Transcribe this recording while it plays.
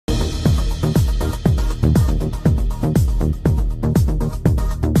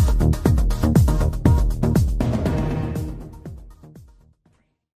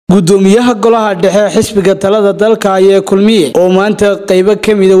gudoomiyaha golaha dhexe xisbiga talada dalka Ayaa Kulmiye oo maanta qayb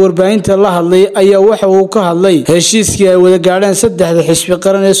ka mid ah warbaahinta la hadlay ayaa waxa uu ka hadlay heshiiskii ay wada gaadheen saddexda xisbi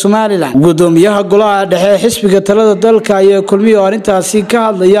qaran ee Soomaaliland. Gudoomiyaha golaha dhexe xisbiga talada dalka Ayaa Kulmiye oo arintaasi ka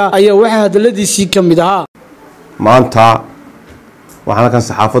hadlaya ayaa waxa hadaladiisii ka mid ahaa maanta waxaan kan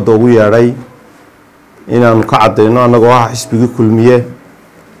saxaafadda ugu yeeray inaanu ka cadeyno anagoo ah xisbiga Kulmiye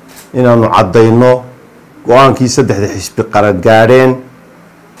inaanu cadeyno go'aankii saddexda xisbi qaran gaadheen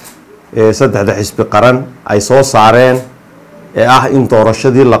saddexda xisbi qaran ay soo saareen ee ah in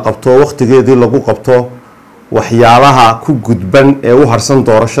doorashadii la qabto waqtigeedii lagu qabto waxyaalaha ku gudban ee u harsan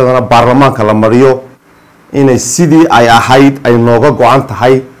doorashadana baarlamaanka la mariyo inay sidii ay ahayd ay nooga go'an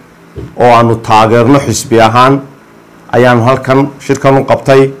tahay oo aanu taageerno xisbi ahaan ayaanu halkan shirkan u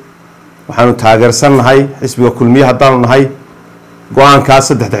qabtay waxaanu taageersanahay xisbiga Kulmiye haddaanu nahay go'aankaas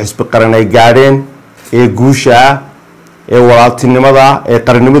saddexda xisbi qaran ay gaadheen ee guusha ee walaaltinimada ee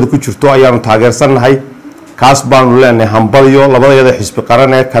qarannimada ku jirto ayaanu taageersanahay kaas baanu leenahay hambalyo labadayada xisbi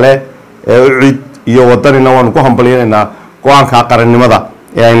qaran ee kale ee u cid iyo wadanina waanu ku hambalyeynaa go'aanka qarannimada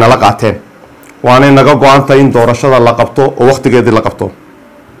ee ay nala qaateen waana naga go'aantay in doorashada la qabto oo waqtigeedii la qabto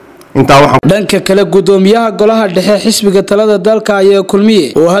dhanka kale gudoomiyaha golaha dhexe xisbiga talada dalka Ayaa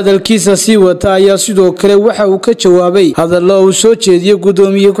Kulmiye oo hadalkiisa sii wata ayaa sidoo kale waxa uu ka jawaabay hadallo uu soo jeediyay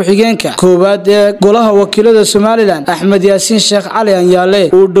gudoomiye ku-xigeenka koowaad ee golaha wakiilada Soomaaliland Axmed Yaasiin Sheekh Cali Anyaale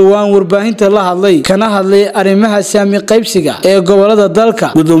oo dhawaan warbaahinta la hadlay kana hadlay arrimaha Saami Qaybsiga ee gobolada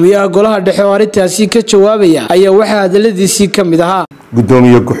dalka. Gudoomiyaha golaha dhexe oo arintaasi ka jawaabaya ayaa waxa hadaladiisii ka mid ahaa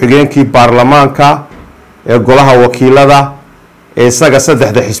gudoomiye ku-xigeenkii baarlamaanka ee golaha wakiilada isaga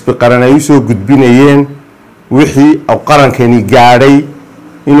saddexda xisbi qaran ay soo gudbinayeen wixii qarankani gaadhay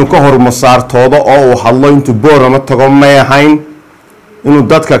inuu ka hormasaartoodo oo uu hadlo intuu boorama tago may ahayn inuu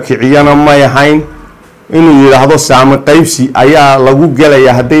dadka kiciyana may ahayn inuu yiraahdo saami qaybsi ayaa lagu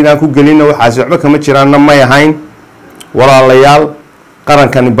galaya haddayna ku galina waxaas waxba kama jiraanna may ahayn walaalayaal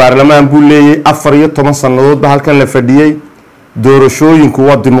qarankani baarlamaan buu leeyahay 14 sanadood halkan la fadhiyay doorashooyinku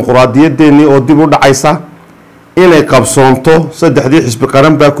waa dimuqraadiyadeeni oo dib u dhacaysa inay qabsoonto saddexdii xisbi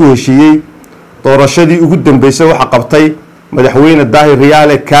qaran baa ku heshiiyay doorashadii ugu dambeysay waxa qabtay madaxweyne Daahir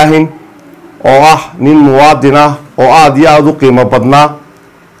Riyaale Kaahin oo ah nin muwaadin ah oo aad iyo aad u qiimo badnaa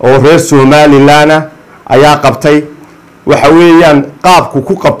oo reer Soomaaliland ayaa qabtay waxa weeyaan qaabku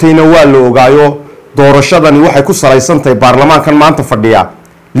ku qabtayna waa la ogaayo doorashadani waxay ku salaysan tahay baarlamaankan maanta fadhiya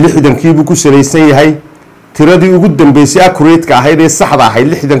 60kii buu ku salaysan yahay tiradii ugu dambeysay accurate-ka ahayd ee saxda ahayd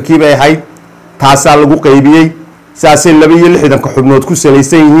 60kii bay ahayd taasaa lagu qaybiyay saasay 62 xubnood ku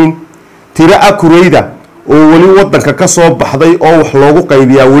salaysan yihiin tiro accurate oo wali wadanka ka soo baxday oo wax loogu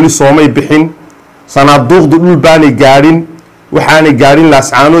qaybiyaa wali soomay bixin sanaaduuqdu dhul baanay gaadhin waxaanay gaadhin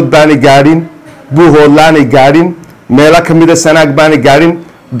laascaanood baanay gaadhin buuhoodlaanay gaadhin meelo ka mid ah sanaag baanay gaadhin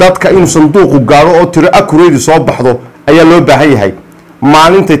dadka inuu sanduuqu gaaro oo tiro accurate soo baxdo ayaa loo baahan yahay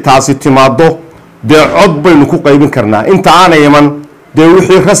maalintay taasi timaado dee cod baynu ku qaybin karnaa inta aanay iman dee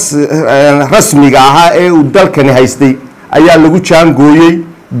wixii rasmiga ahaa ee uu dalkani haystay ayaa lagu jaangooyay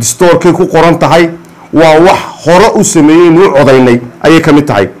dastuurkay ku qoran tahay waa wax hore u sameeyay inuu codaynay ayay ka mid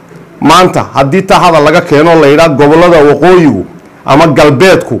tahay maanta haddii taa hadal laga keeno la yidhaa gobolada waqooyigu ama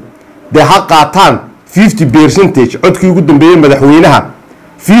galbeedku dee ha qaataan 50% codkii ugu dambeeyay madaxweynaha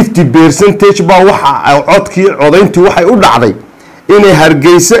 50% baa waxa codkii codayntii waxay u dhacday inay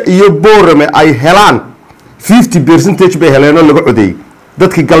Hargeysa iyo Boorame ay helaan 50% bay heleeno laga codeeyay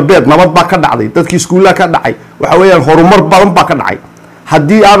dadkii galbeed nabad baa ka dhacday dadkii iskuulaha ka dhacay waxa weeyaan horumar badan baa ka dhacay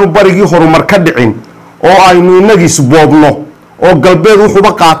haddii aanu barigii horumar ka dhicin oo aynu inagiis boobno oo galbeed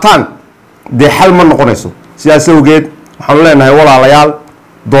wuxuuba qaataan dee xal ma noqonayso sidaas awgeed waxaan leenahay walaalayaal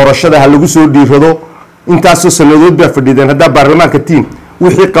doorashada ha lagu soo dhiirado intaasoo sanadood baa fadhideen haddaa baarlamaanka tiin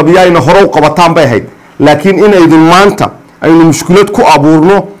wixii qabyaayna hore u qabataan bay ahayd laakiin inaydin maanta aynu mushkilad ku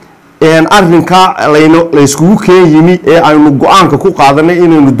abuurno arrinka la iskugu keen yimi ee aynu go'aanka ku qaadanay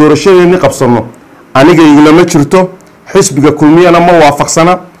inaynu doorashadeeni qabsano aniga igulama jirto xisbiga Kulmiyana ma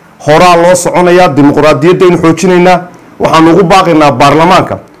waafaqsana horaa loo soconayaa dimuqraadiyadda xoojinaynaa waxaan ugu baaqaynaa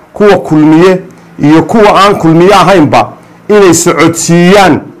baarlamaanka kuwa Kulmiye iyo kuwa aan Kulmiye ahaynba inay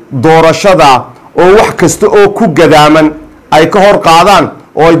socodsiiyaan doorashada oo wax kasta oo ku gadaaman ay ka hor qaadaan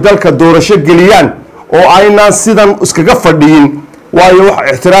oo ay dalka doorasho geliyaan oo aynaan sidan iskaga fadhiyin waayo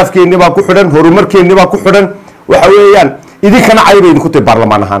wax ixtiraafkeeni baa ku xidhan horumarkeeni baa ku xidhan waxa weeyaan idinkana caybay idinku tahay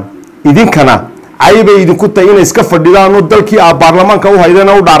baarlamaan ahaan idinkana caybay idinku tahay inay iska fadhidaan oo dalkii baarlamaanka u haydeen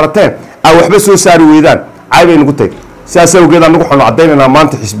oo dhaarateen ay waxba soo saari weydaan caybay idinku tahay sidaas awgeed anagu waxaanu cadaynaynaa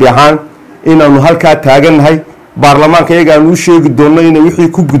maanta xisbi ahaan inaanu halkaa taagannahay baarlamaanka iyaga aanu u sheegi doonno inay wixii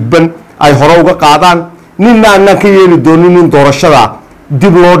ku gudban ay hore uga qaadaan ninna aanan ka yeeli doonin in doorashada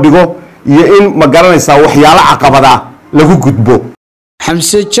dib loo dhigo iyo in ma garanaysaa waxyaalo caqabada lagu gudbo.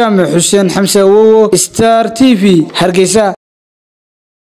 xamse jaamac xuseen xamse wowo Star TV Hargeysa.